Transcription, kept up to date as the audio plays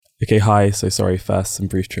Okay, hi. So sorry, first some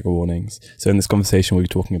brief trigger warnings. So in this conversation, we'll be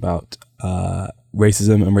talking about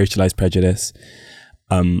racism and racialized prejudice,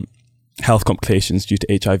 health complications due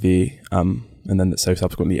to HIV, and then so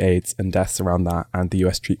subsequently AIDS and deaths around that, and the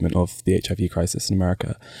US treatment of the HIV crisis in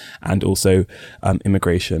America, and also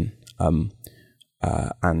immigration and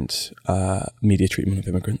media treatment of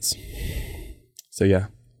immigrants. So yeah.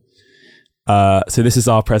 So this is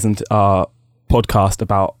our podcast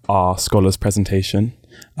about our scholars' presentation.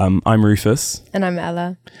 I'm Rufus. And I'm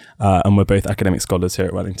Ella. And we're both academic scholars here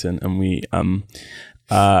at Wellington, and we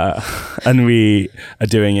are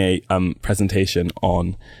doing a presentation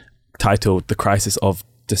titled "The Crisis of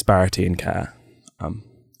Disparity in Care."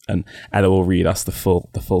 And Ella will read us the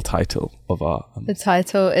full title of our. The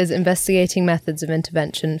title is "Investigating Methods of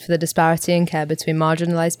Intervention for the Disparity in Care Between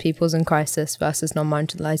Marginalised Peoples in Crisis versus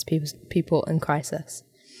Non-marginalised People in Crisis."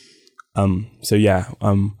 And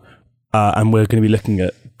we're going to be looking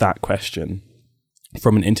at that question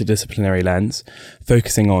from an interdisciplinary lens,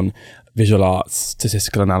 focusing on visual arts,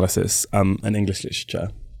 statistical analysis, and English literature.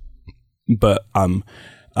 But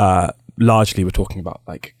largely we're talking about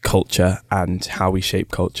like culture and how we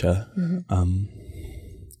shape culture,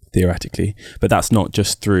 theoretically. But that's not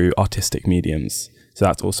just through artistic mediums. So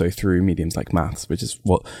that's also through mediums like maths, which is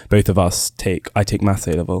what both of us take. I take maths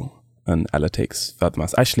A-level and Ella takes further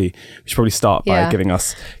maths. Actually, we should probably start by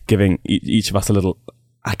giving each of us a little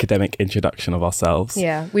academic introduction of ourselves.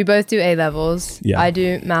 Yeah, we both do A-levels. Yeah. I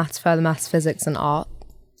do maths, further maths, physics and art.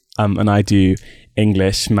 And I do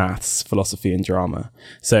English, maths, philosophy and drama.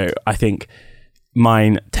 So I think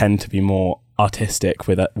mine tend to be more artistic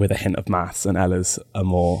with a hint of maths, and Ella's are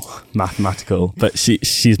more mathematical, but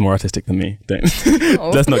she's more artistic than me.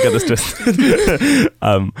 Let's not get this twisted.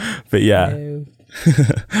 But yeah. No.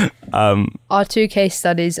 Our two case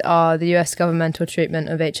studies are the US governmental treatment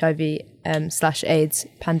of HIV/AIDS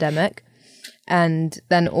pandemic, and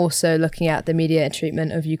then also looking at the media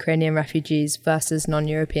treatment of Ukrainian refugees versus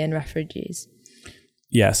non-European refugees.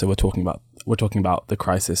 Yeah, so we're talking about the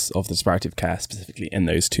crisis of the disparity of care specifically in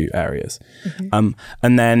those two areas. And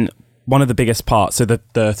then one of the biggest parts, so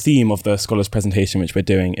the theme of the scholars' presentation which we're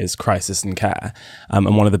doing is crisis and care,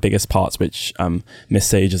 and one of the biggest parts which Miss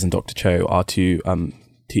Sages and Dr. Cho are two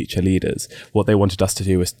teacher leaders, what they wanted us to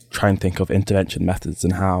do was try and think of intervention methods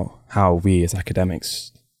and how we as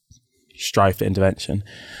academics strive for intervention,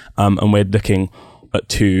 and we're looking at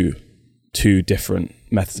two different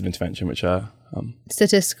methods of intervention, which are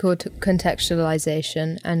statistical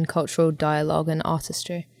contextualization and cultural dialogue and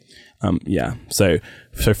artistry. So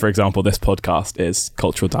for example, this podcast is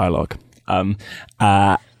cultural dialogue,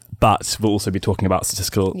 but we'll also be talking about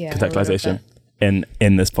statistical contextualization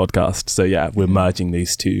in this podcast. So yeah, we're merging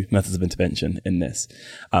these two methods of intervention in this.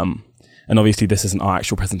 And obviously this isn't our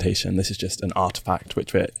actual presentation. This is just an artifact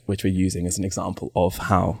which we're using as an example of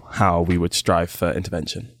how we would strive for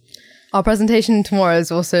intervention. Our presentation tomorrow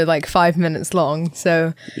is also like 5 minutes long,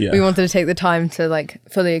 so we wanted to take the time to like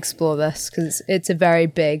fully explore this because it's two very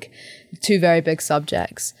big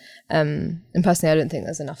subjects. And personally, I don't think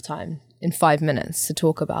there's enough time in 5 minutes to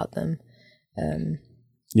talk about them.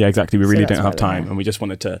 Yeah, exactly. We really don't have time, and we just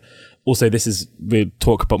wanted to. Also, we'll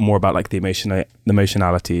talk more about like the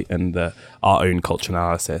emotionality and our own cultural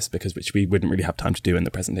analysis, which we wouldn't really have time to do in the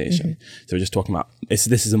presentation. So we're just talking about this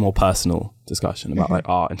is a more personal discussion about like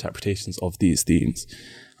our interpretations of these themes.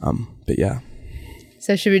 But yeah.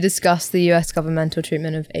 So should we discuss the US governmental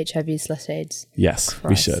treatment of HIV/AIDS? Yes, crisis?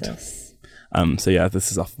 We should. So yeah,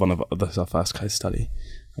 this is our first case study.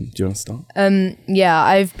 Do you want to start? Yeah,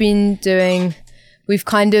 I've been doing. We've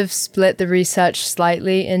kind of split the research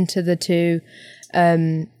slightly into the two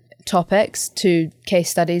topics, two case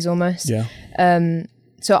studies almost. Yeah.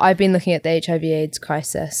 So I've been looking at the HIV/AIDS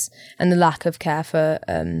crisis and the lack of care for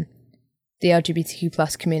the LGBTQ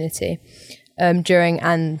plus community during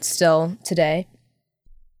and still today.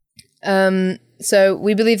 So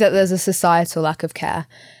we believe that there's a societal lack of care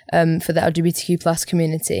for the LGBTQ plus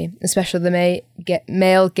community, especially the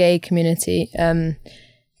male gay community,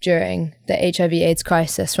 during the HIV/AIDS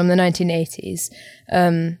crisis from the 1980s.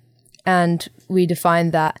 And we define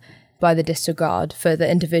that by the disregard for the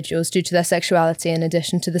individuals due to their sexuality, in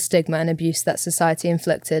addition to the stigma and abuse that society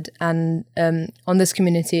inflicted and on this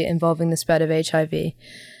community involving the spread of HIV.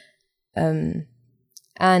 And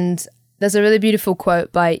there's a really beautiful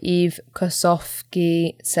quote by Eve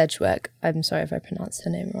Kosofsky-Sedgwick. I'm sorry if I pronounced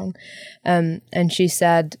her name wrong. And she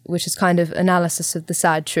said, which is kind of analysis of the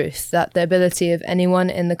sad truth, that the ability of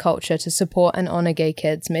anyone in the culture to support and honour gay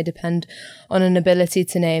kids may depend on an ability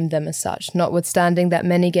to name them as such, notwithstanding that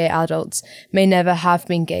many gay adults may never have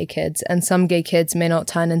been gay kids, and some gay kids may not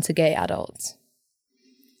turn into gay adults.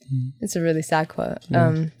 It's a really sad quote.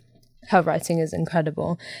 Her writing is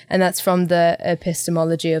incredible. And that's from the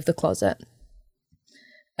Epistemology of the Closet.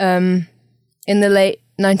 In the late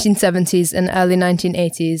 1970s and early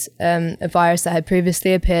 1980s, a virus that had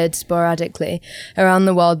previously appeared sporadically around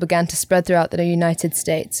the world began to spread throughout the United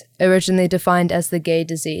States, originally defined as the gay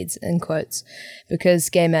disease, in quotes, because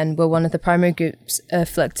gay men were one of the primary groups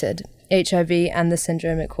afflicted, HIV and the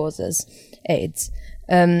syndrome it causes, AIDS,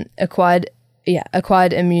 acquired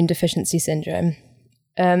immune deficiency syndrome.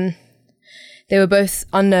 They were both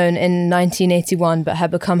unknown in 1981, but had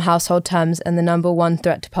become household terms and the number one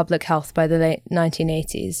threat to public health by the late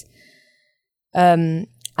 1980s. And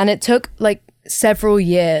it took like several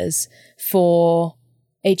years for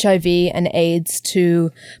HIV and AIDS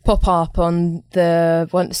to pop up on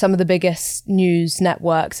some of the biggest news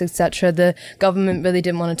networks, etc. The government really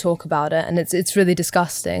didn't want to talk about it, and it's really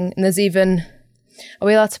disgusting. And there's even, are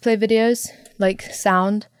we allowed to play videos, like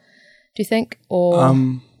sound, do you think? Or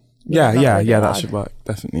Yeah, that should work,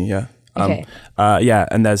 definitely, yeah. Okay.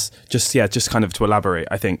 And there's just kind of to elaborate,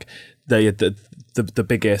 I think the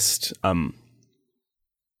biggest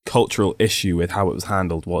cultural issue with how it was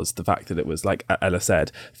handled was the fact that it was, like Ella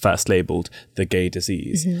said, first labelled the gay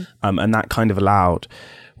disease. And that kind of allowed,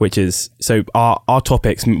 which is, so our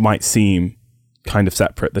topics might seem kind of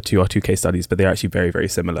separate, the two are two case studies, but they're actually very, very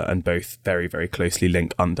similar and both very, very closely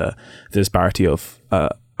linked under the disparity of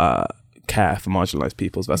care for marginalised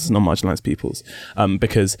peoples versus non-marginalised peoples,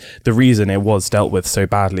 because the reason it was dealt with so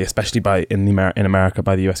badly, especially in America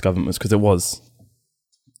by the US government, was because it was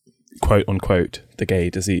quote unquote the gay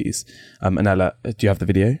disease. And Ella, do you have the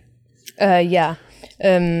video? Yeah.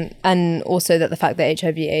 And also that the fact that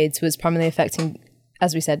HIV/AIDS was primarily affecting,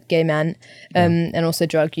 as we said, gay men, and also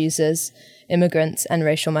drug users, immigrants, and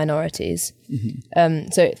racial minorities.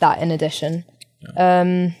 So that in addition.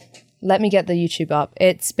 Let me get the YouTube up.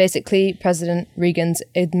 It's basically President Reagan's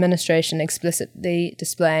administration explicitly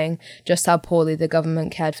displaying just how poorly the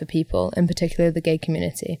government cared for people, in particular the gay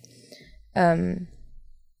community. Okay,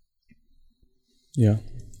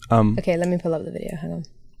 let me pull up the video. Hang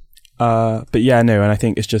on. But yeah, no, and I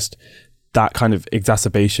think it's just that kind of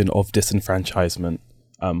exacerbation of disenfranchisement,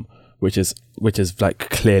 which is like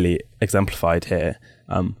clearly exemplified here.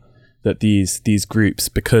 That these groups,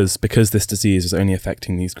 because this disease was only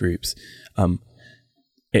affecting these groups,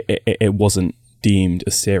 it wasn't deemed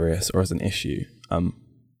as serious or as an issue,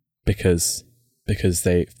 because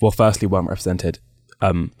they, well, firstly weren't represented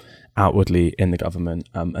outwardly in the government,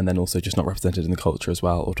 and then also just not represented in the culture as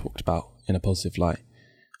well, or talked about in a positive light.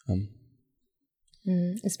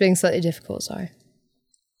 It's being slightly difficult, sorry.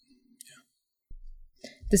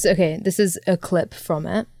 This is a clip from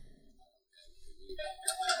it.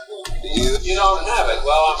 You don't have it.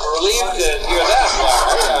 Well, I'm relieved to hear that,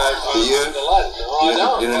 Larry.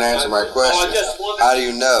 You didn't answer my question. How do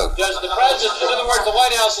you know? Does the president, in other words, the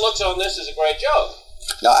White House looks on this as a great joke?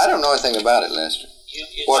 No, I don't know anything about it, Lester.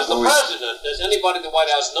 Does the president, does anybody in the White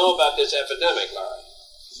House know about this epidemic, Larry?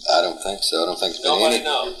 I don't think so. I don't think Nobody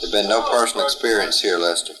knows. There's been no personal experience here,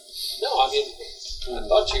 Lester. No, I mean, I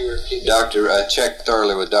thought you were keeping... I checked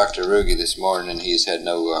thoroughly with Dr. Ruge this morning, and he's had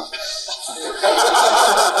no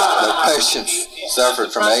patients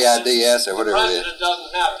suffered from AIDS or whatever it is. The president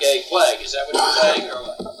doesn't have gay plague. Is that what you're saying, or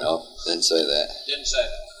what? No, didn't say that. Didn't say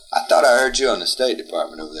that. I thought I heard you on the State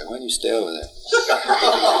Department over there. Why don't you stay over there?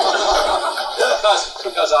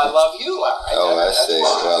 Because I love you, Larry. Oh, I see.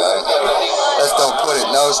 Well, let's don't put it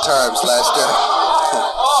in those terms, Lester.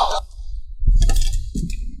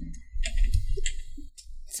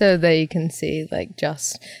 So there you can see,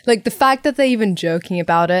 just the fact that they're even joking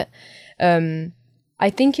about it. I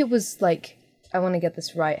think it was I want to get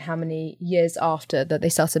this right, how many years after that they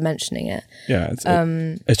started mentioning it. Yeah,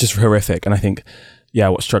 it's just horrific. And I think,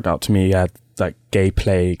 what struck out to me, gay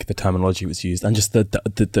plague, the terminology was used, and just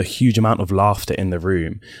the huge amount of laughter in the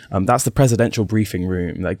room. That's the presidential briefing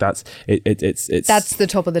room. That's the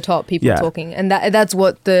top of the top, people talking, and that's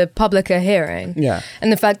what the public are hearing. Yeah,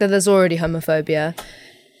 and the fact that there's already homophobia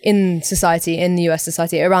in society, in the US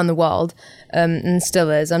society, around the world, and still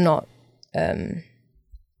is. I'm not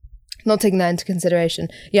taking that into consideration.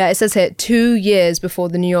 Yeah, it says here 2 years before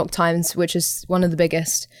the New York Times, which is one of the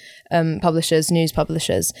biggest news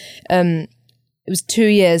publishers, it was 2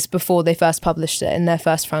 years before they first published it in their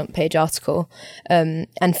first front page article, and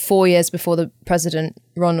 4 years before the President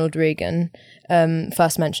Ronald Reagan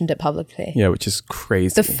first mentioned it publicly. Yeah, which is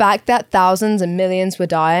crazy. The fact that thousands and millions were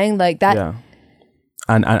dying, that. Yeah.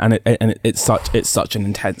 And it's such an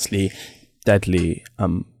intensely deadly.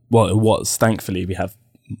 Well, it was. Thankfully, we have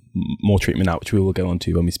more treatment now, which we will go on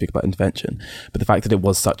to when we speak about intervention. But the fact that it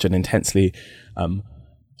was such an intensely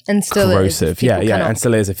and still corrosive. And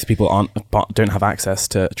still is if people don't have access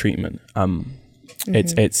to treatment.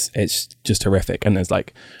 It's just horrific. And there's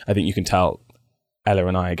like, I think you can tell Ella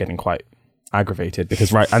and I are getting quite aggravated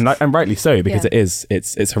because and rightly so, because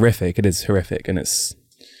it's horrific. It is horrific, and it's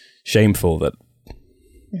shameful that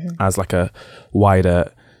as like a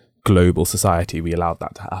wider global society we allowed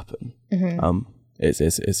that to happen.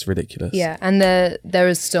 It's ridiculous. Yeah, and there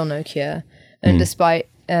is still no cure, and despite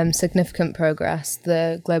significant progress,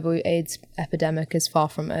 the global AIDS epidemic is far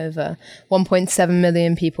from over. 1.7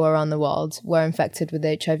 million people around the world were infected with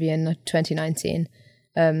HIV in 2019,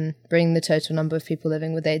 bringing the total number of people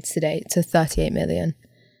living with AIDS today to 38 million.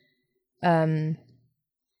 The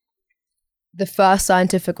first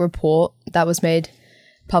scientific report that was made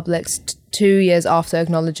public 2 years after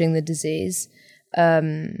acknowledging the disease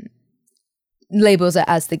labels it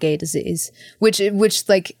as the gay disease, which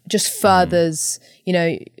like just furthers, you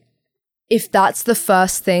know, if that's the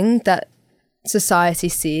first thing that society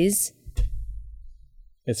sees,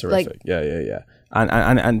 it's horrific. Like,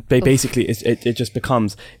 and basically it just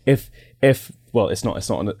becomes if well, it's not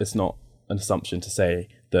an assumption to say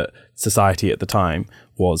that society at the time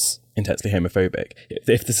was intensely homophobic.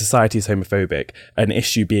 If the society is homophobic, an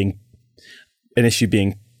issue being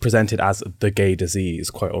presented as the gay disease,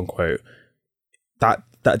 quote unquote,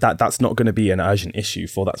 that's not going to be an urgent issue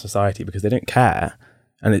for that society because they don't care,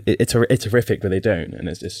 and it's horrific, but they don't, and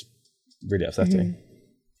it's just really upsetting.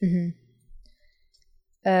 Yeah,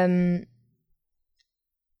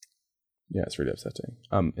 it's really upsetting.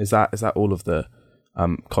 Is that all of the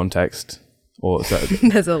context, or is that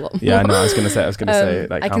there's a lot more? Yeah, no, I was going to say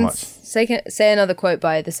like how much. Say another quote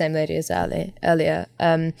by the same lady as earlier,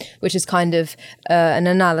 which is kind of an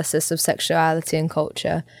analysis of sexuality and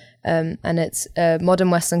culture. And it's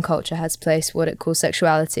modern Western culture has placed what it calls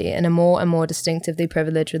sexuality in a more and more distinctively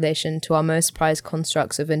privileged relation to our most prized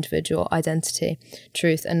constructs of individual identity,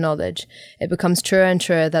 truth, and knowledge. It becomes truer and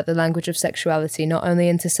truer that the language of sexuality not only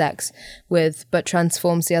intersects with, but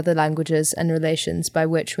transforms the other languages and relations by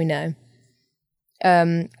which we know.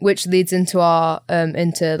 Which leads into our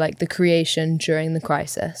into like the creation during the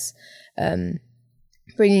crisis,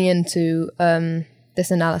 bringing into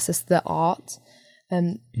this analysis the art.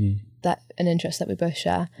 That an interest that we both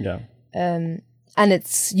share. And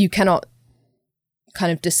you cannot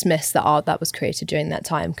kind of dismiss the art that was created during that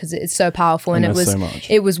time because it's so powerful, and it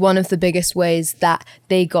was one of the biggest ways that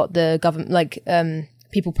they got the government, like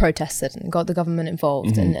people protested and got the government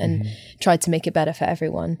involved and tried to make it better for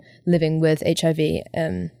everyone living with HIV.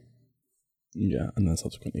 And then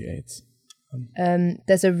subsequently AIDS.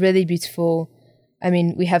 There's a really beautiful,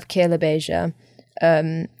 we have Kayla Beja,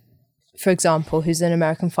 for example, who's an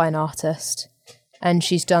American fine artist, and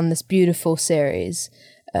she's done this beautiful series,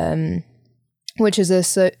 which is a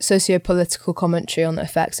socio-political commentary on the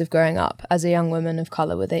effects of growing up as a young woman of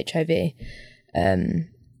colour with HIV. And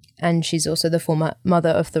she's also the former mother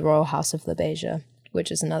of the Royal House of La Beja,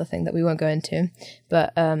 which is another thing that we won't go into.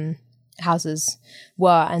 But houses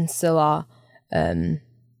were and still are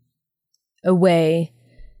a way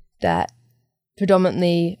that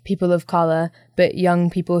predominantly people of colour, but young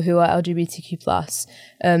people who are LGBTQ+,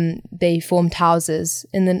 they formed houses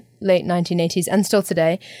in the late 1980s and still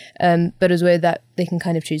today, but as a way that they can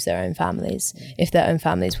kind of choose their own families if their own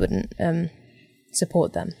families wouldn't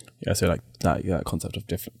support them. Yeah, so like that concept of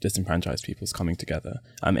disenfranchised peoples coming together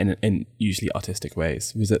in usually artistic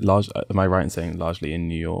ways. Was it am I right in saying largely in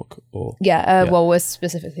New York? Or well, we're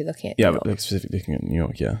specifically looking at New York. Specifically looking at New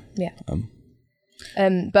York, yeah.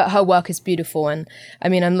 But her work is beautiful, and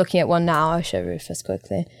I'm looking at one now. I'll show Rufus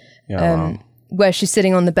quickly. Where she's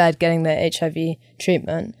sitting on the bed getting the HIV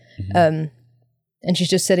treatment, and she's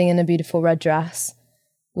just sitting in a beautiful red dress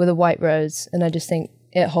with a white rose, and I just think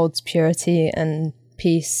it holds purity and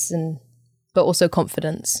peace, but also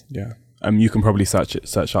confidence. Yeah, you can probably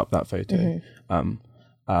search up that photo,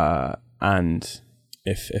 and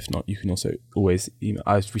if not, you can also always email.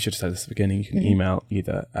 We should have said this at the beginning. You can email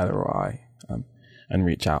either Ella or I. And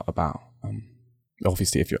reach out about.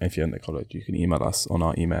 Obviously, if you're in the college, you can email us on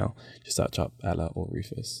our email. Just search up Ella or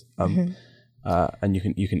Rufus, and you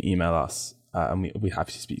can email us, and we'll be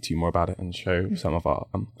happy to speak to you more about it and show some of our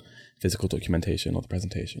physical documentation of the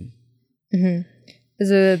presentation.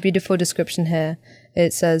 There's a beautiful description here.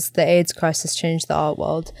 It says, the AIDS crisis changed the art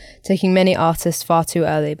world, taking many artists far too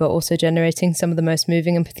early, but also generating some of the most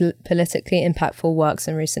moving and politically impactful works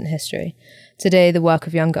in recent history. Today, the work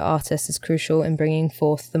of younger artists is crucial in bringing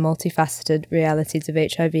forth the multifaceted realities of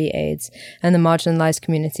HIV/AIDS and the marginalised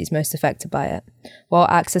communities most affected by it. While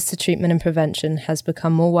access to treatment and prevention has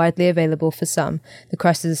become more widely available for some, the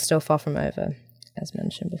crisis is still far from over, as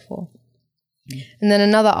mentioned before. And then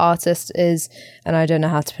another artist is, and I don't know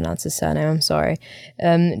how to pronounce his surname, I'm sorry,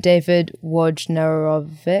 David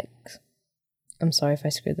Wojnarowicz. I'm sorry if I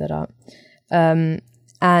screwed that up.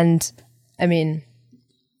 And I mean,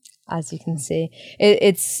 as you can see,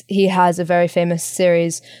 he has a very famous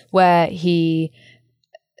series where he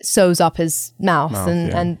sews up his mouth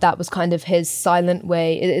and that was kind of his silent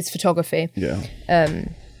way. It's photography. Yeah.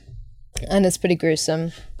 And it's pretty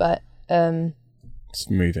gruesome, but it's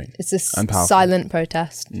moving. It's a silent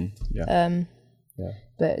protest. Yeah.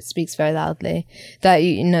 But it speaks very loudly that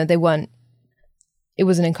it wasn't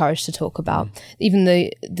encouraged to talk about. Even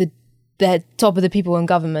the top of the people in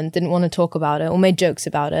government didn't want to talk about it or made jokes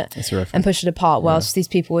about it and pushed it apart whilst these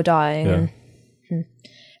people were dying.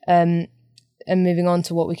 And moving on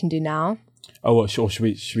to what we can do now. Oh, well, sure. Should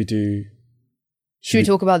we do? Should we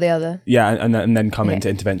talk about the other? Yeah, and then come into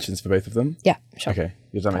interventions for both of them. Yeah, sure. Okay,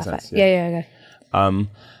 does that make sense? Yeah. Okay.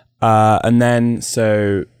 And then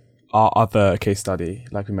so our other case study,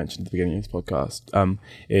 like we mentioned at the beginning of this podcast,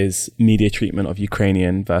 is media treatment of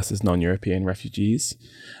Ukrainian versus non-European refugees.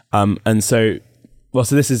 And so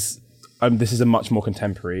this is a much more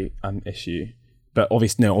contemporary issue. But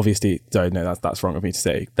obviously, that's wrong of me to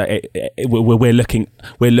say. That we're looking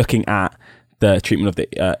at the treatment of the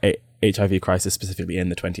HIV crisis specifically in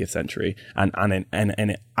the 20th century, and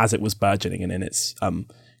as it was burgeoning and in its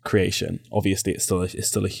creation. Obviously, it's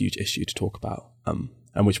still a huge issue to talk about,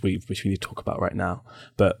 and which we need to talk about right now.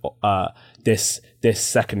 But this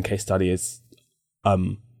second case study is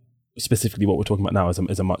specifically what we're talking about now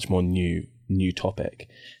is a much more new topic.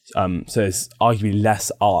 So there's arguably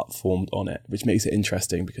less art formed on it, which makes it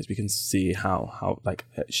interesting because we can see how like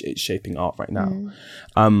it's shaping art right now.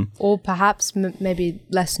 Or perhaps maybe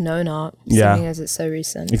less known art, seeing as it's so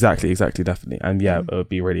recent. Exactly, definitely. And it would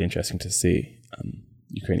be really interesting to see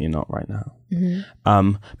Ukrainian art right now.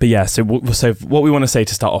 But yeah, so what we want to say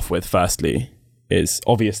to start off with firstly is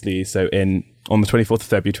obviously, on the 24th of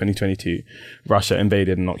February 2022, Russia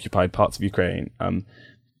invaded and occupied parts of Ukraine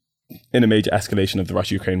in a major escalation of the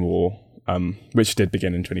Russia-Ukraine war, which did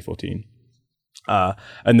begin in 2014.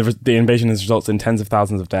 And the invasion has resulted in tens of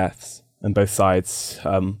thousands of deaths, and both sides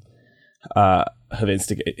have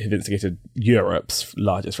instigated Europe's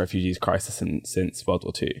largest refugees crisis since World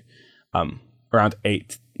War II. Around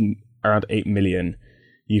 8 million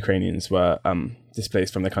Ukrainians were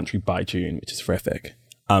displaced from their country by June, which is horrific.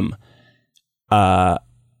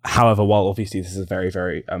 However, while obviously this is a very,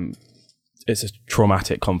 very it's a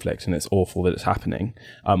traumatic conflict and it's awful that it's happening,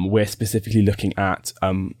 we're specifically looking at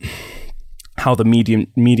how the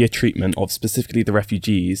media treatment of specifically the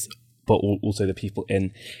refugees, but also the people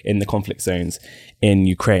in the conflict zones in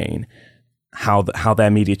Ukraine, how their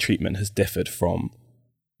media treatment has differed from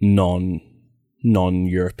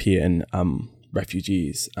non-European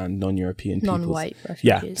refugees and non-European people. Non-white refugees.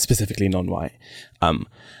 Yeah, specifically non-white.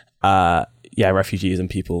 Refugees and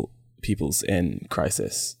peoples in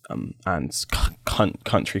crisis and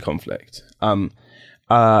country conflict. And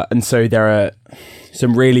so there are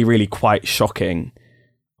some really, really quite shocking,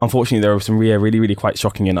 unfortunately, there are some really, really quite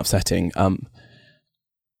shocking and upsetting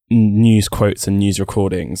news quotes and news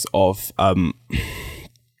recordings of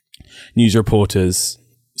news reporters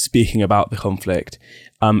speaking about the conflict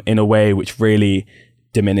in a way which really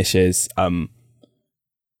diminishes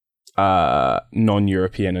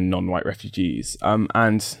non-European and non-white refugees.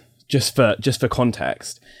 And just for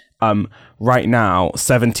context, right now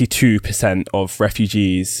 72% of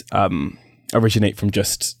refugees originate from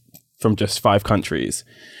just 5 countries.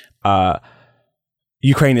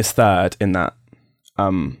 Ukraine is third in that,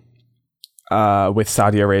 with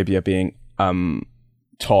Saudi Arabia being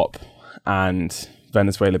top and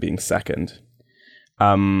Venezuela being second.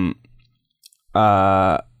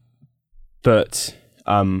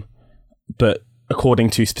 But according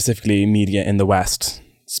to specifically media in the West,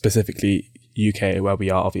 specifically UK, where we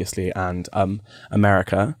are obviously, and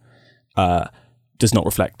America, does not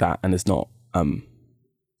reflect that and is not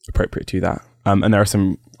appropriate to that. And there are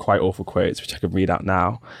some quite awful quotes which I could read out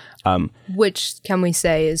now. Which can we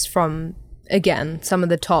say is from, again, some of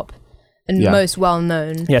the top and most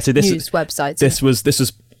well-known news websites. This was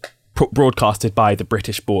broadcasted by the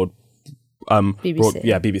British board. BBC.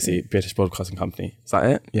 BBC, British Broadcasting Company. Is that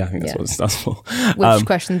it? Yeah, I think that's what it stands for. Which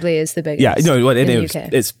questionably is the biggest. Yeah, no, it is.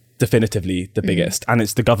 It's definitively the biggest, and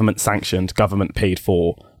it's the government-sanctioned, government-paid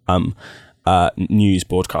for news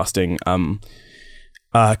broadcasting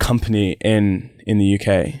company in the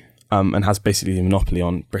UK, and has basically a monopoly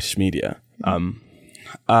on British media.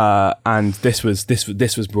 And this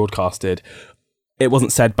was broadcasted. It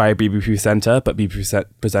wasn't said by a BBC presenter, but BBC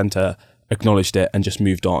presenter acknowledged it and just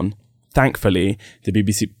moved on. thankfully, the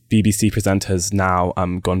BBC presenter has now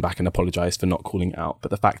gone back and apologised for not calling it out.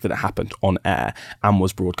 But the fact that it happened on air and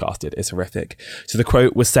was broadcasted is horrific. So the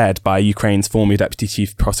quote was said by Ukraine's former Deputy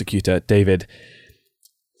Chief Prosecutor, David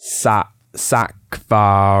Sakvarelze.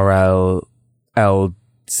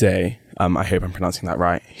 I hope I'm pronouncing that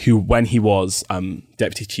right, who, when he was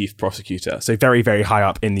Deputy Chief Prosecutor, so very, very high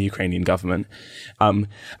up in the Ukrainian government. And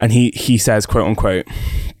he says, quote unquote,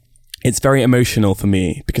 "It's very emotional for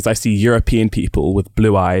me because I see European people with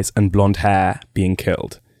blue eyes and blonde hair being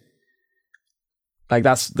killed." Like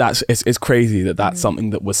it's crazy that that's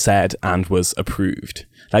something that was said and was approved.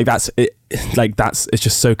 It's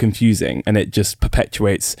just so confusing, and it just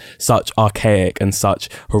perpetuates such archaic and such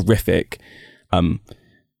horrific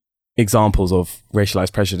examples of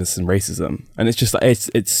racialized prejudice and racism. And it's just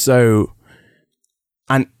it's so,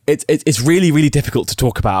 and it's really, really difficult to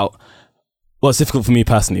talk about. Well, it's difficult for me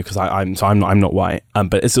personally because I'm not white,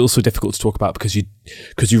 but it's also difficult to talk about because you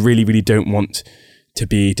really, really don't want to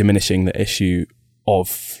be diminishing the issue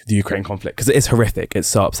of the Ukraine conflict, because it is horrific, it's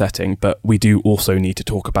so upsetting, but we do also need to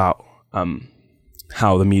talk about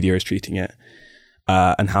how the media is treating it,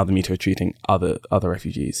 and how the media are treating other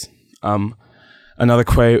refugees. Another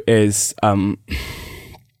quote is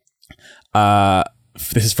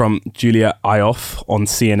this is from Julia Ioffe on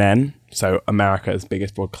CNN, so America's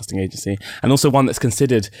biggest broadcasting agency, and also one that's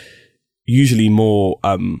considered usually more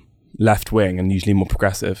left-wing and usually more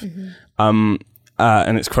progressive. And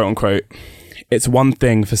it's quote unquote, "It's one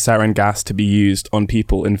thing for sarin gas to be used on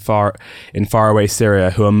people in faraway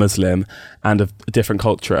Syria who are Muslim and of a different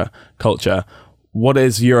culture. What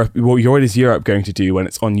is Europe going to do when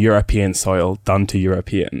it's on European soil done to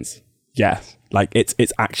Europeans?" Yes, like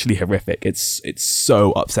it's actually horrific. It's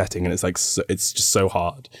so upsetting, and it's just so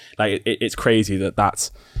hard. Like it's crazy that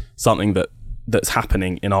that's something that's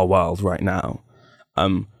happening in our world right now.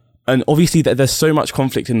 And obviously there's so much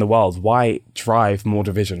conflict in the world. Why drive more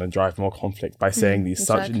division and drive more conflict by saying these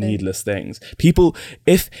such needless things? People,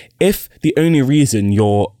 if the only reason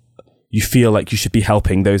you feel like you should be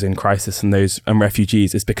helping those in crisis and those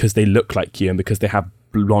refugees is because they look like you and because they have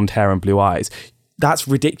blonde hair and blue eyes, that's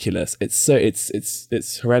ridiculous. It's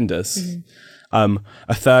horrendous. A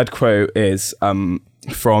third quote is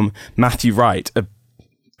from Matthew Wright, a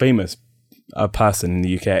famous person in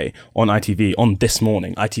the UK, on ITV on This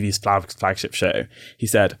Morning, ITV's flagship show. He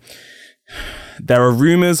said, "There are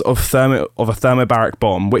rumours of a thermobaric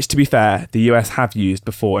bomb, which, to be fair, the US have used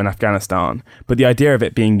before in Afghanistan, but the idea of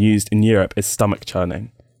it being used in Europe is stomach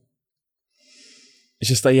churning." It's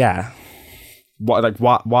just like, yeah,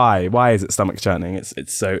 why is it stomach churning?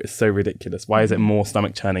 It's so ridiculous. Why is it more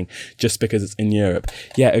stomach churning just because it's in Europe?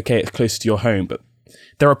 Yeah, okay, it's close to your home, but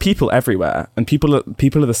there are people everywhere, and people are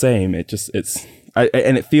the same.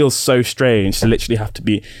 And it feels so strange to literally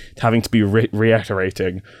having to be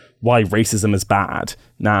reiterating why racism is bad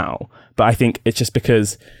now. But I think it's just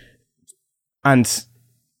because there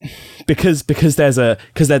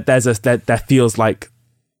feels like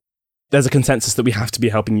there's a consensus that we have to be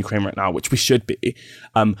helping Ukraine right now, which we should be.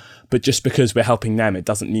 But just because we're helping them, it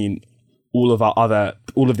doesn't mean all of the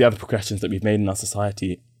other progressions that we've made in our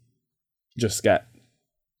society just get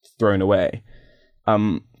thrown away.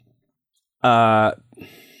 I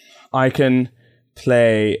can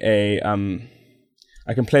play a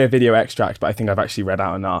video extract, but I think I've actually read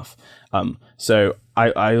out enough. So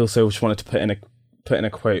I also just wanted to put in a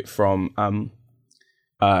quote from no,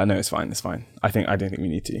 it's fine. I don't think we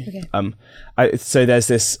need to. Okay. So there's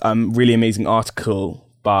this really amazing article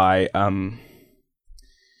by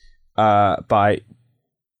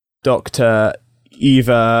Dr.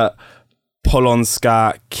 Eva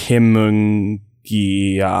Polonska Kimungi,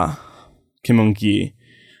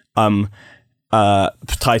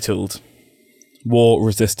 titled "War,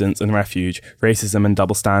 Resistance and Refuge, Racism and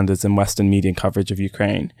Double Standards in Western Media Coverage of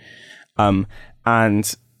Ukraine."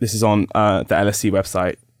 And this is on the LSE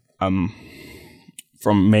website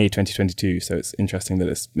from May 2022, so it's interesting that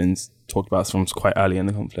it's been talked about from quite early in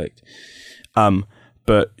the conflict.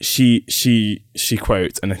 But she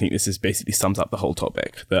quotes, and I think this basically sums up the whole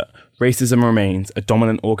topic, that racism remains a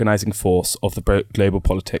dominant organizing force of the global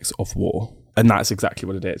politics of war. And that's exactly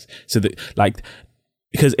what it is. So that,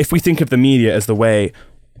 because if we think of the media as the way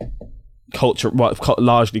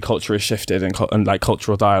largely culture is shifted and like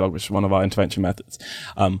cultural dialogue, which is one of our intervention methods,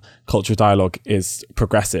 cultural dialogue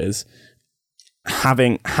progresses.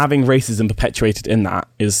 Having racism perpetuated in that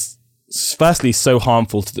is firstly so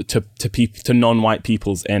harmful to non-white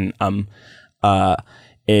peoples in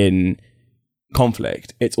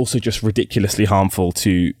conflict. It's also just ridiculously harmful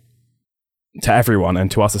to everyone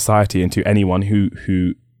and to our society and to anyone who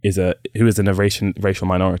is in a racial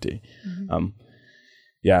minority.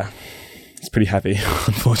 It's pretty heavy,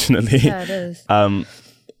 unfortunately. Yeah, it is.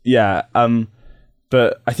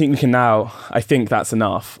 But I think that's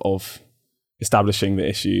enough of establishing the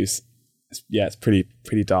issues. It's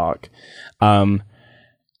pretty dark. And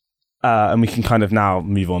we can kind of now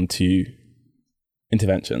move on to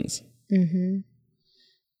interventions.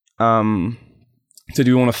 So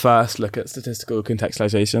do we want to first look at statistical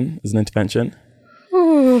contextualization as an intervention?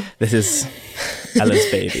 Ooh. This is Ella's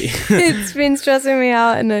baby. It's been stressing me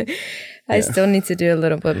out, and I still need to do a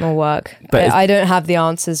little bit more work. But I don't have the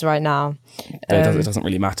answers right now. But it doesn't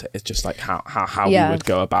really matter. It's just like how we would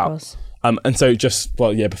go about. And so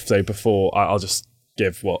before I'll just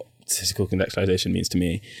give what statistical contextualization means to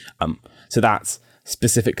me. So that's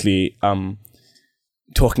specifically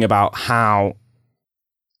talking about how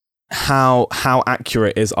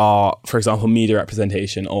accurate is our, for example, media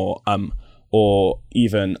representation or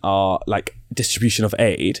even our like distribution of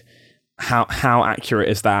aid. How accurate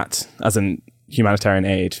is that as in humanitarian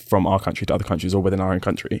aid from our country to other countries or within our own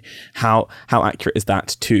country? How accurate is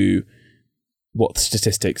that to what the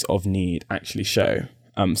statistics of need actually show?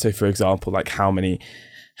 So for example, like how many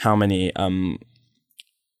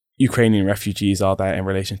Ukrainian refugees are there in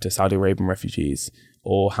relation to Saudi Arabian refugees,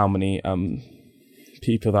 or how many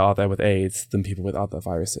people that are there with AIDS than people with other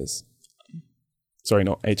viruses? Sorry,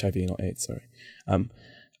 not HIV, not AIDS, sorry.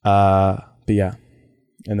 But yeah.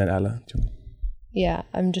 And then Ella. Yeah,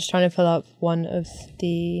 I'm just trying to fill up one of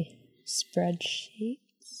the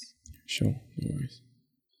spreadsheets. Sure, no worries.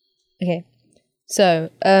 Okay,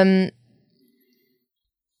 so I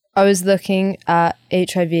was looking at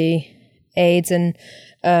HIV, AIDS, and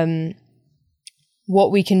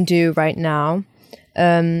what we can do right now.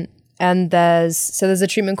 And there's a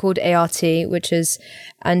treatment called ART, which is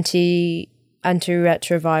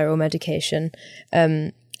antiretroviral medication,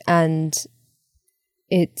 and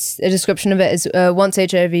it's a description of it is once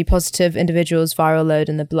HIV positive individuals' viral load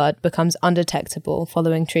in the blood becomes undetectable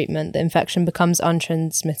following treatment, the infection becomes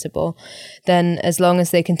untransmittable. Then, as long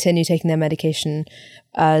as they continue taking their medication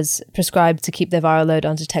as prescribed to keep their viral load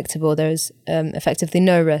undetectable, there is effectively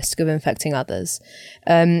no risk of infecting others.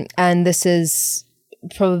 And this is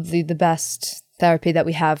probably the best therapy that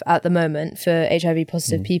we have at the moment for HIV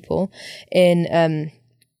positive people in,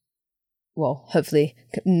 hopefully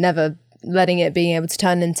never letting it being able to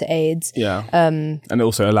turn into AIDS. Yeah. And it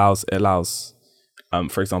also allows,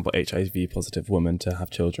 for example, HIV positive women to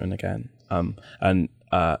have children again. And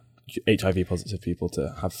HIV positive people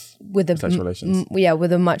to have sexual relations.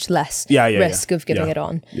 With a much less risk of giving it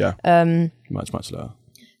on. Yeah. Much lower.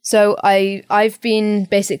 So I've been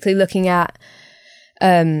basically looking at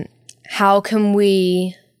how can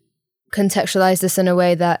we contextualize this in a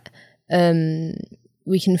way that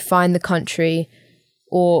we can find the country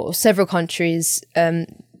or several countries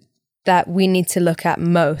that we need to look at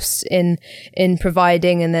most in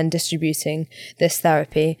providing and then distributing this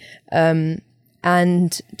therapy.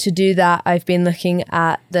 And to do that, I've been looking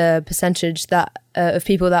at the percentage that of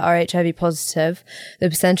people that are HIV positive, the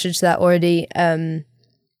percentage that already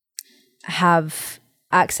have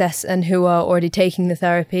access and who are already taking the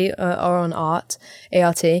therapy or on ART,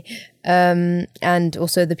 and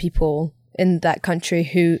also the people in that country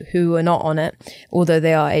who are not on it, although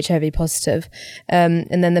they are HIV positive.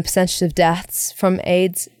 And then the percentage of deaths from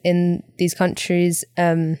AIDS in these countries,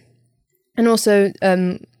 and also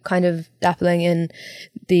kind of dabbling in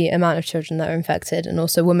the amount of children that are infected and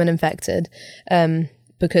also women infected,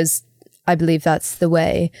 because I believe that's the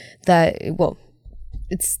way that,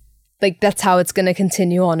 it's like that's how it's going to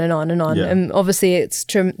continue on and on and on. Yeah. And obviously it's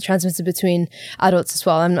transmitted between adults as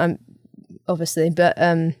well. I'm obviously, but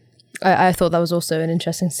I thought that was also an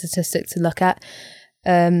interesting statistic to look at.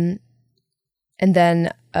 And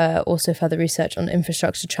then also further research on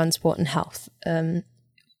infrastructure, transport and health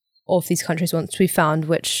of these countries once we found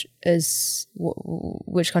which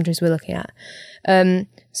countries we're looking at.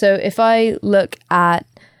 So if I look at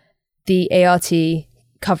the ART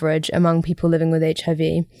coverage among people living with HIV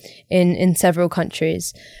in several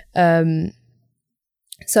countries,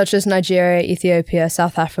 such as Nigeria, Ethiopia,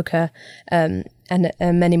 South Africa, and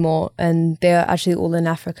many more, and they are actually all in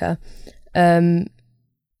Africa.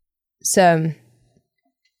 So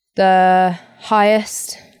the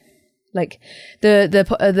highest,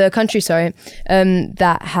 the country,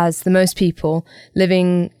 that has the most people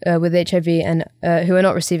living with HIV and who are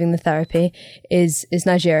not receiving the therapy is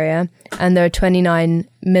Nigeria, and there are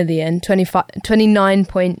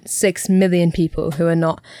 29.6 million people who are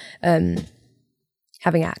not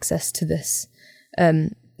having access to this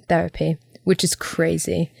therapy, which is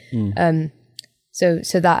crazy. So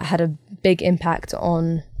that had a big impact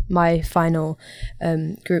on my final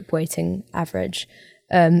group weighting average,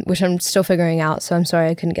 which I'm still figuring out. So I'm sorry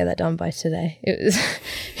I couldn't get that done by today. It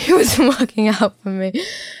wasn't working out for me.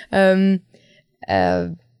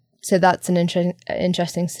 So that's an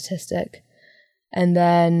interesting statistic. And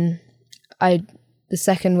then the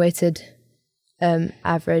second weighted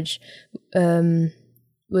average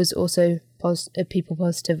was also people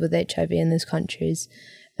positive with HIV in those countries.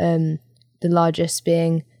 The largest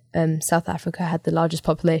being South Africa had the largest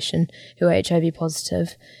population who are HIV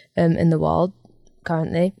positive in the world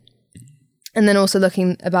currently. And then also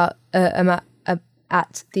looking at the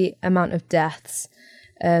amount of deaths,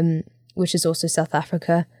 which is also South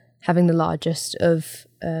Africa having the largest of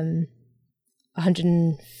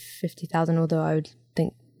 150,000, although I would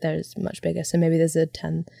think there's much bigger. So maybe there's a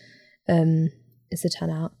 10, it's a 10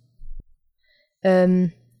 out.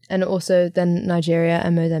 And also then Nigeria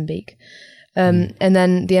and Mozambique. And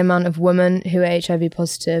then the amount of women who are HIV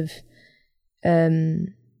positive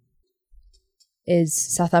is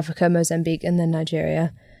South Africa, Mozambique, and then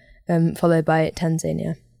Nigeria, followed by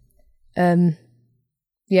Tanzania.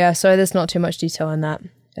 Sorry, there's not too much detail on that,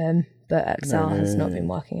 but Excel has not been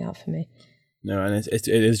working out for me. No, and it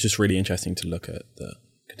is just really interesting to look at the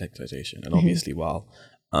contextualization. And obviously, while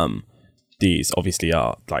these obviously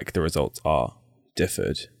are, like, the results are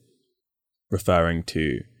differed, referring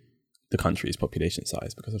to the country's population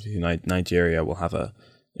size, because obviously Nigeria will have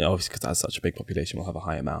obviously because it has such a big population, will have a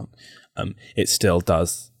high amount. It still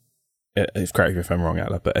does, correct me if I'm wrong,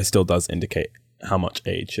 Ella, but it still does indicate how much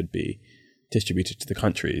aid should be distributed to the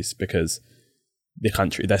countries, because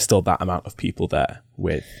there's still that amount of people there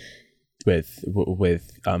with that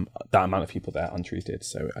amount of people there untreated.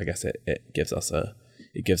 So I guess it gives us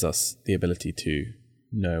the ability to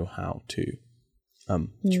know how to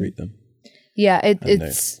treat them. Yeah,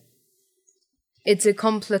 it's a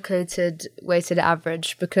complicated weighted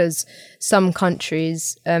average because some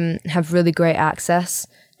countries have really great access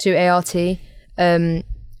to ART, and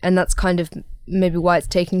that's kind of maybe why it's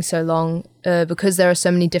taking so long, because there are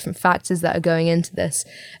so many different factors that are going into this.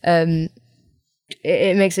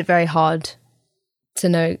 It makes it very hard to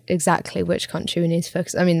know exactly which country we need to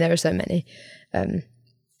focus. I mean, there are so many, but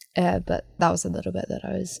that was a little bit that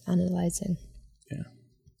I was analysing. Yeah.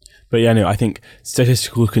 But yeah, no, I think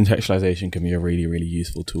statistical contextualization can be a really, really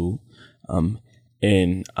useful tool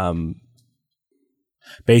in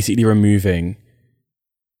basically removing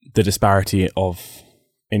the disparity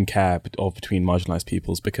in care between marginalized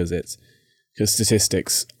peoples, because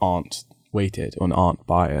statistics aren't weighted and aren't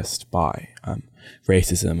biased by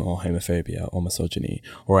racism or homophobia or misogyny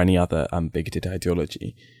or any other bigoted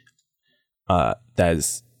ideology.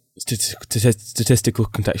 There's statistical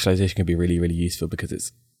contextualization can be really, really useful because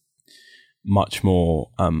it's much more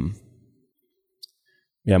unbiased,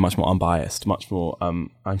 much more I'm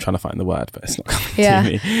trying to find the word, but it's not coming to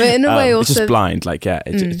me. But in a way also it's just blind, like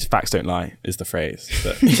it's facts don't lie is the phrase,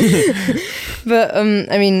 but but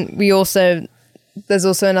I mean, there's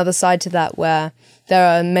also another side to that where there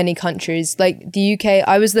are many countries like the UK.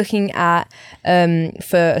 I was looking at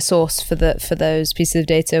for a source for those pieces of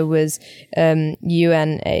data was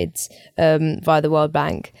UN AIDS via the World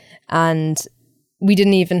Bank, and we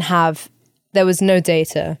didn't even have. There was no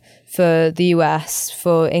data for the US,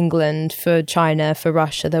 for England, for China, for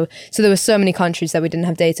Russia. So there were so many countries that we didn't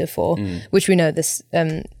have data for, which we know this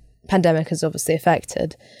pandemic has obviously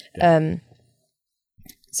affected. Yeah.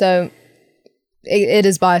 So it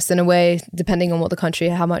is biased in a way, depending on what the country,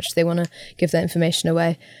 how much they want to give that information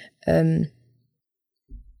away. And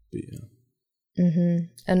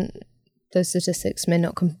those statistics may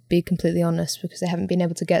not be completely honest because they haven't been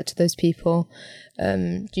able to get to those people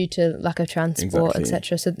due to lack of transport,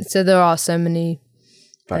 etc. So there are so many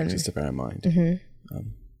factors to bear in mind.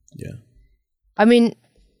 I mean,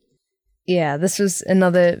 yeah, this was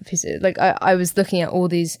another piece of, like I was looking at all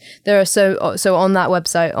these. There are so on that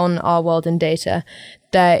website, on Our World in Data,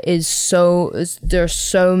 there are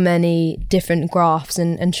so many different graphs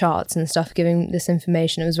and charts and stuff giving this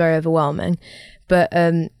information. It was very overwhelming, but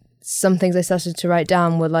some things I started to write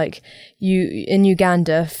down were like, in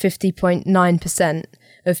Uganda, 50.9%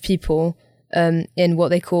 of people in what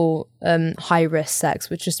they call high-risk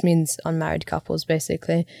sex, which just means unmarried couples,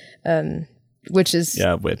 basically, which is...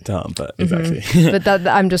 Yeah, weird term, but exactly. But that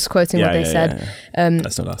I'm just quoting what they said.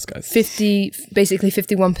 That's not us, guys. Basically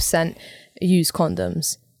 51% use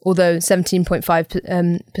condoms, although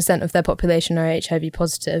 17.5% of their population are HIV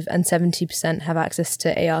positive and 70% have access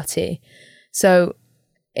to ART. So...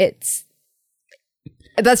 that's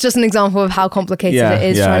just an example of how complicated it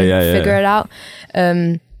is trying to figure it out.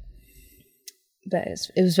 But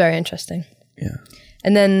it was very interesting. Yeah.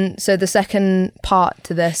 And then, so the second part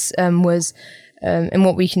to this was, and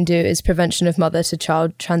what we can do is prevention of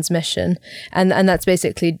mother-to-child transmission. And that's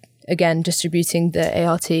basically, again, distributing the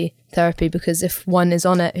ART therapy, because if one is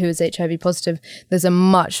on it who is HIV positive, there's a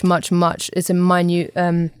it's a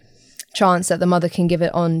minute chance that the mother can give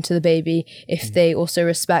it on to the baby if they also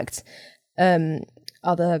respect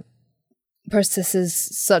other processes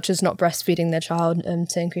such as not breastfeeding their child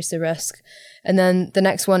to increase the risk. And then the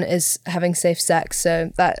next one is having safe sex.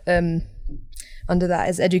 So that under that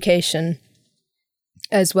is education,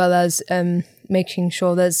 as well as making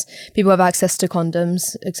sure there's people have access to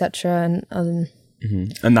condoms, etc. And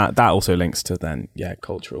that also links to then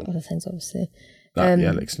cultural other things, obviously. That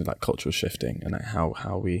links to like cultural shifting and like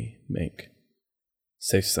how we make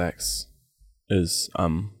safe sex as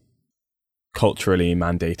culturally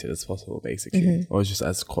mandated as possible, basically, or just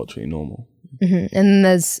as culturally normal. And then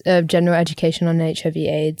there's general education on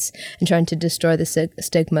HIV/AIDS and trying to destroy the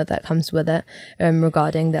stigma that comes with it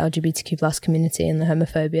regarding the LGBTQ plus community and the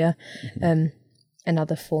homophobia and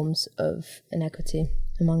other forms of inequity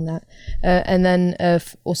among that. And then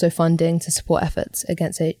also funding to support efforts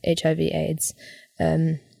against HIV/AIDS.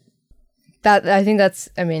 That I think that's,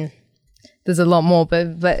 I mean, there's a lot more,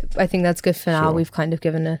 but I think that's good for now. Sure. We've kind of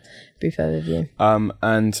given a brief overview.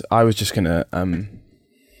 And I was just gonna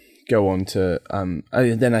go on to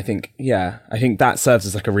then I think that serves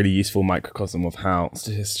as like a really useful microcosm of how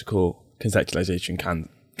statistical conceptualization can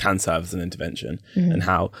serve as an intervention, and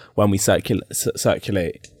how when we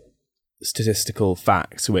circulate statistical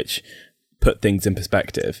facts which put things in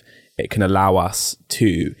perspective, it can allow us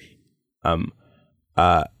to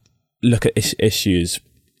look at issues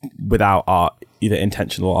without our either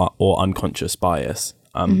intentional or unconscious bias,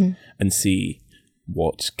 and see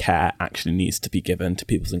what care actually needs to be given to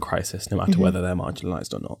people in crisis, no matter whether they're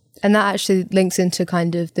marginalised or not. And that actually links into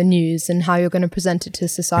kind of the news and how you're going to present it to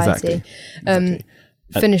society.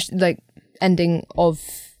 Exactly. Ending of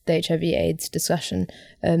the HIV/AIDS discussion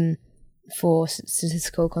for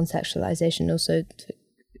statistical contextualization, also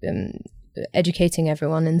educating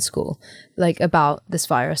everyone in school about this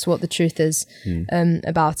virus, what the truth is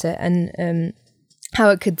about it, and how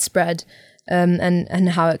it could spread, and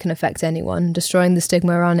how it can affect anyone. Destroying the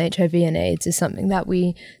stigma around HIV and AIDS is something that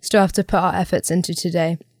we still have to put our efforts into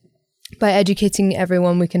today. By educating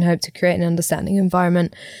everyone, we can hope to create an understanding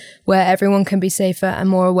environment where everyone can be safer and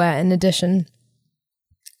more aware, in addition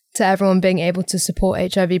to everyone being able to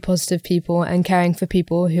support HIV positive people and caring for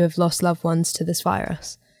people who have lost loved ones to this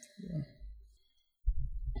virus.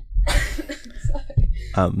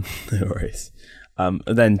 No worries.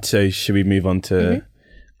 Then, so should we move on to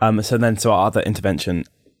so our other intervention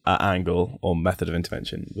angle or method of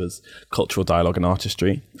intervention was cultural dialogue and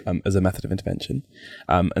artistry as a method of intervention.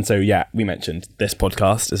 And so we mentioned this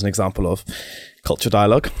podcast as an example of cultural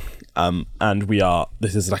dialogue, and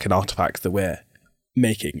this is like an artifact that we're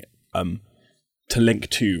making to link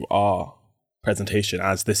to our presentation,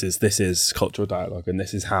 as this is cultural dialogue, and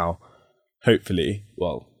this is how hopefully,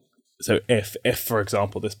 so if for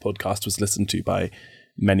example this podcast was listened to by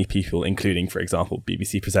many people, including, for example,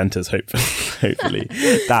 BBC presenters, hopefully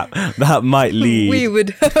that might lead, we would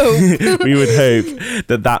hope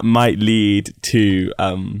that might lead to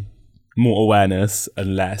more awareness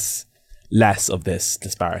and less of this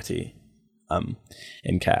disparity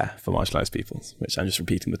in care for marginalised peoples, which I'm just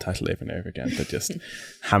repeating the title over and over again, but just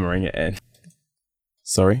hammering it in.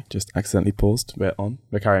 Sorry, just accidentally paused. We're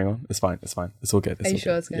carrying on. It's fine. It's all good. Are you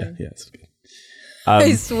sure it's good? Yeah, it's good.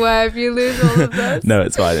 I swear if you lose all of this. No,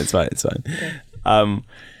 it's fine. Okay.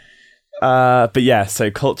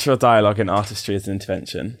 So cultural dialogue and artistry as an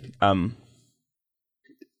intervention. We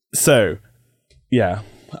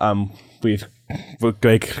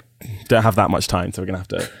don't have that much time, so we're going to have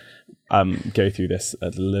to go through this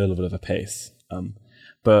at a little bit of a pace.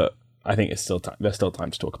 But I think it's still time. There's still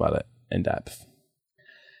time to talk about it in depth.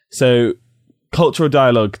 So cultural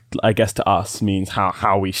dialogue, I guess, to us means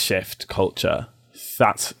how we shift culture.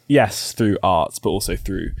 That's, yes, through arts, but also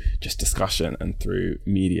through just discussion and through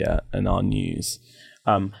media and our news.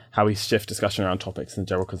 How we shift discussion around topics and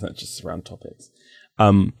general consensus around topics.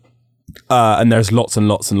 And there's lots and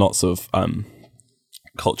lots and lots of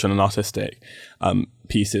cultural and artistic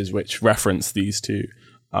pieces which reference these two,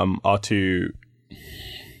 are two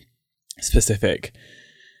specific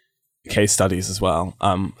case studies as well.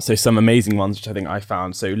 So some amazing ones which I think I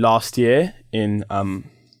found. So last year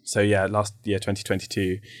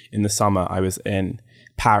 2022, in the summer, I was in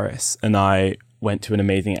Paris and I went to an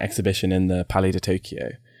amazing exhibition in the Palais de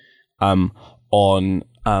Tokyo,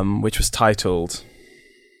 which was titled,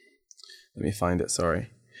 let me find it, sorry.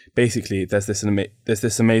 Basically, there's this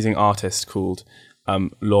amazing artist called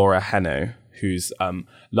Laura Heno, who's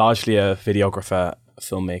largely a videographer,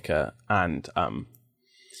 filmmaker, and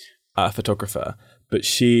a photographer. But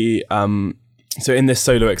she, so in this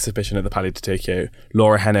solo exhibition at the Palais de Tokyo,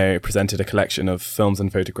 Laura Heno presented a collection of films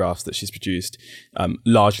and photographs that she's produced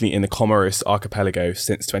largely in the Comoros archipelago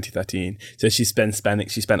since 2013. So she spent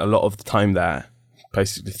a lot of the time there,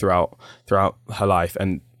 basically throughout her life,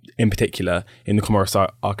 and in particular in the Comoros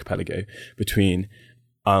archipelago between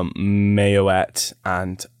Mayotte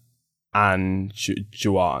and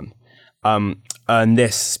Anjouan. And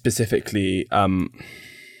this specifically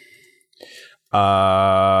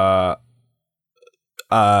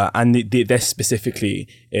this specifically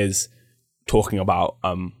is talking about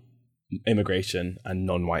immigration and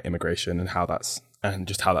non-white immigration and how that's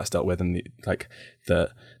dealt with, and the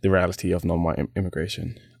reality of non-white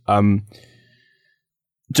immigration.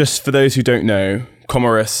 Just for those who don't know,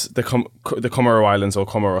 Comoros, the Comoro Islands or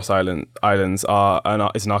Comoros Islands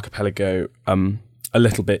is an archipelago a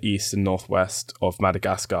little bit east and northwest of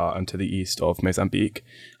Madagascar and to the east of Mozambique,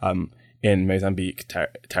 in Mozambique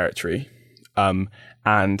territory.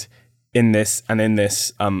 And in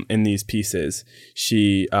these pieces,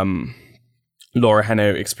 she Laura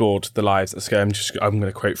Heno explored the lives. I'm going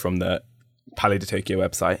to quote from the Palais de Tokyo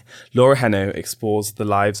website. Laura Heno explores the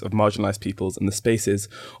lives of marginalised peoples and the spaces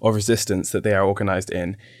of resistance that they are organised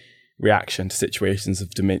in reaction to situations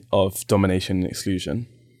of domination and exclusion.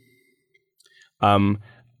 And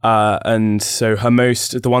so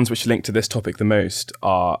the ones which link to this topic the most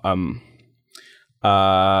are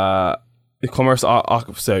the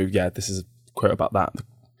Comoros so yeah, this is a quote about that.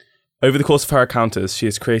 Over the course of her encounters, she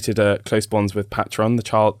has created close bonds with Patron, a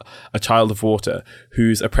child of water,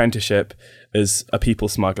 whose apprenticeship as a people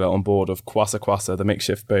smuggler on board of Kwassa Kwassa, the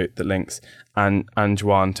makeshift boat that links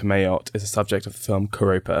Anjouan to Mayotte, is a subject of the film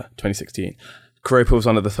Kuropa, 2016. Kuropa was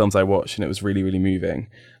one of the films I watched, and it was really, really moving.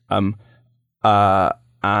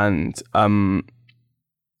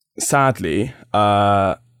 Sadly,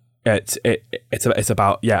 it's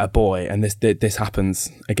about a boy, and this happens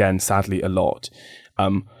again sadly a lot.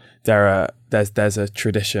 There's a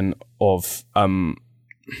tradition of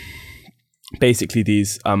basically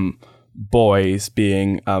these boys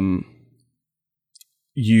being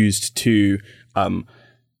used to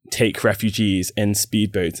take refugees in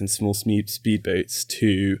speedboats and small speedboats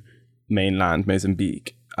to mainland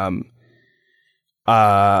Mozambique.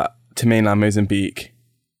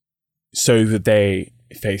 So that they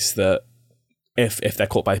face if they're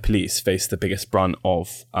caught by police, face the biggest brunt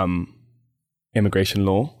of immigration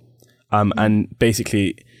law. And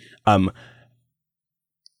basically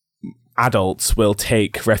adults will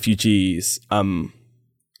take refugees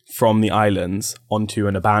from the islands onto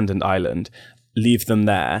an abandoned island, leave them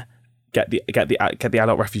there, get the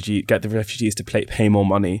refugees to pay more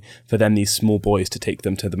money for then these small boys to take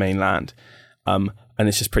them to the mainland. And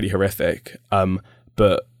it's just pretty horrific.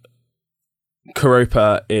 But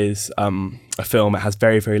Kuropa is a film that has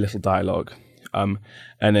very, very little dialogue. And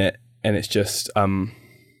it's just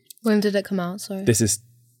when did it come out? Sorry. This is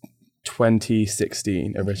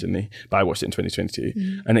 2016 originally, but I watched it in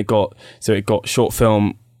 2022. And it got short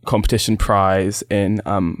film competition prize in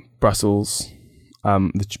Brussels,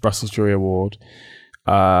 the Brussels Jury Award.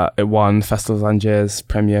 It won Festival d'Angers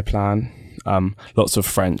Premier Plan. Lots of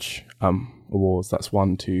French awards. That's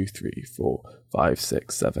 1, 2, 3, 4, 5,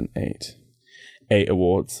 6, 7, 8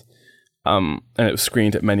 awards. And it was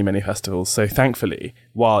screened at many, many festivals. So thankfully,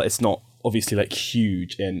 while it's not obviously like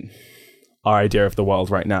huge in our idea of the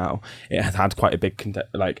world right now, it has had quite a big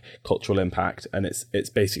cultural impact, and it's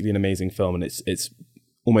basically an amazing film, and it's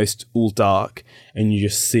almost all dark, and you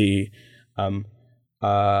just see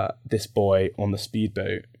this boy on the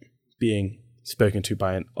speedboat being spoken to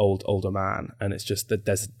by an older man, and it's just that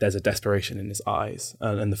there's a desperation in his eyes,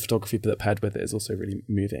 and the photography that paired with it is also really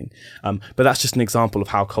moving. But that's just an example of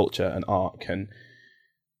how culture and art can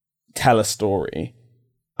tell a story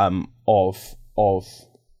of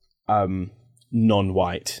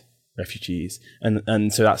non-white refugees,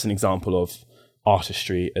 and so that's an example of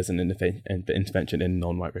artistry as an intervention in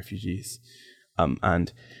non-white refugees,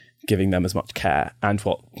 and giving them as much care, and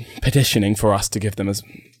petitioning for us to give them us,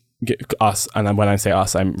 and when I say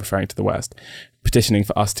us, I'm referring to the West, petitioning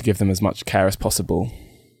for us to give them as much care as possible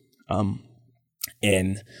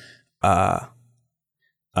in our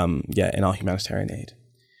humanitarian aid.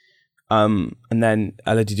 And then,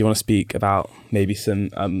 Ella, did you want to speak about maybe some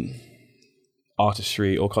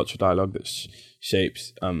artistry or cultural dialogue that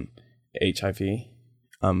shapes HIV,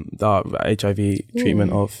 the HIV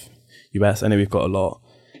treatment of US? I know we've got a lot.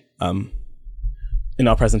 In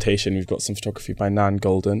our presentation, we've got some photography by Nan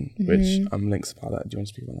Golden, which links about that. Do you want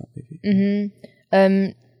to speak about that, maybe?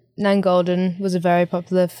 Nan Goldin was a very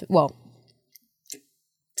popular,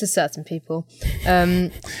 to certain people,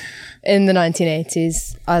 in the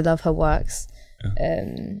 1980s. I love her works.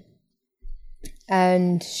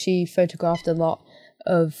 And she photographed a lot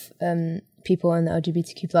of people in the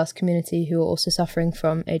LGBTQ+ community who are also suffering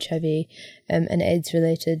from HIV and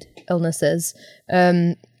AIDS-related illnesses.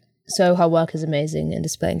 So her work is amazing in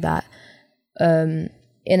displaying that.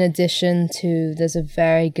 In addition to, there's a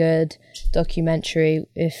very good documentary,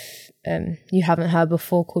 if you haven't heard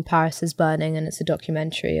before, called Paris is Burning, and it's a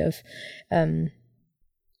documentary of the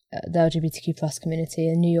LGBTQ+ community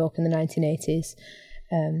in New York in the 1980s.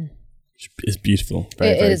 It's beautiful.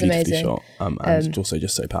 Very, very beautifully amazing. Shot. And it's also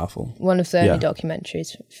just so powerful. One of the only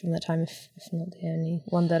documentaries from that time, if not the only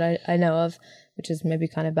one that I know of, which is maybe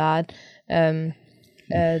kind of bad.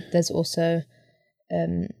 There's also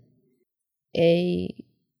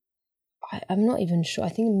I'm not even sure. I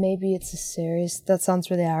think maybe it's a series. That sounds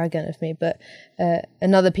really arrogant of me, but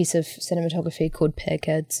another piece of cinematography called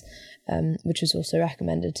Pigheads, which was also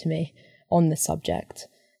recommended to me on this subject.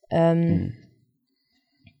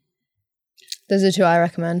 Those are two I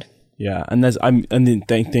recommend. Yeah, and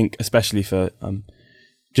they think, especially for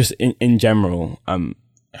just in general,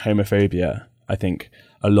 homophobia. I think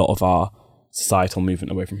a lot of our societal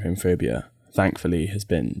movement away from homophobia, thankfully, has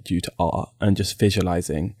been due to art and just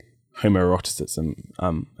visualizing homoeroticism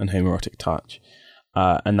and homoerotic touch,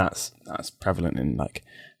 and that's prevalent in like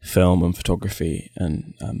film and photography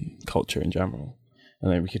and culture in general.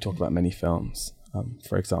 And then we could talk about many films.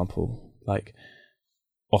 For example, like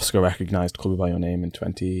Oscar recognized Call Me By Your Name in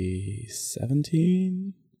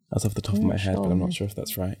 2017. That's off the top of my head, but I'm not sure if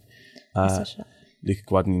that's right. Luca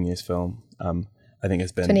Guadagnino's film, I think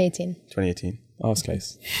it's been 2018. Oh, it's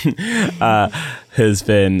close. Has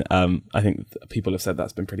been, I think people have said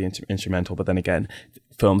that's been pretty instrumental. But then again,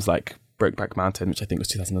 films like Brokeback Mountain, which I think was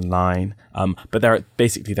 2009. But there are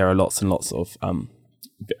lots and lots of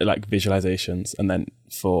like visualizations. And then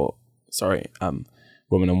for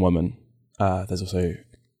Woman on Woman, there's also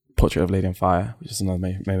Portrait of a Lady on Fire, which is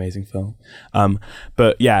another amazing film.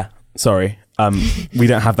 But yeah, we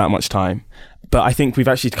don't have that much time. But I think we've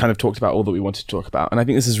actually kind of talked about all that we wanted to talk about. And I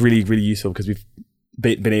think this is really, really useful because we've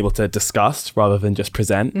been able to discuss rather than just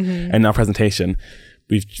present. Mm-hmm. In our presentation,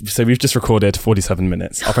 we've just recorded 47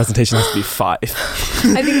 minutes. Our presentation has to be 5. I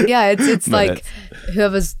think, it's like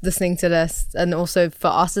whoever's listening to this, and also for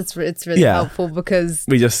us, it's really helpful because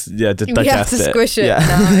we just, digest it. We have to squish it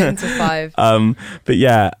now into 5. But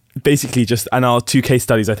yeah, basically and our 2 case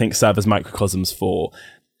studies, I think, serve as microcosms for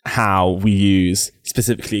how we use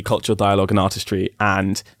specifically cultural dialogue and artistry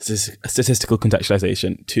and statistical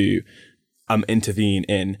contextualization to intervene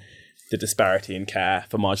in the disparity in care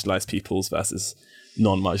for marginalized peoples versus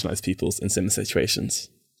non-marginalized peoples in similar situations.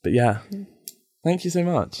 But yeah, thank you so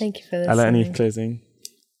much. Thank you for listening. Ella, any closing?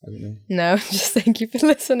 I don't know. No, just thank you for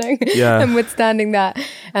listening and withstanding that.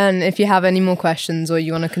 And if you have any more questions or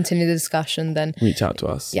you want to continue the discussion, then reach out to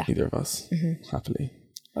us, either of us, happily.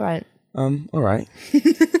 All right. All right.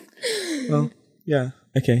 Well, yeah.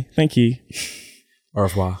 Okay. Thank you. Au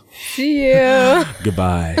revoir. See you.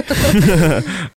 Goodbye.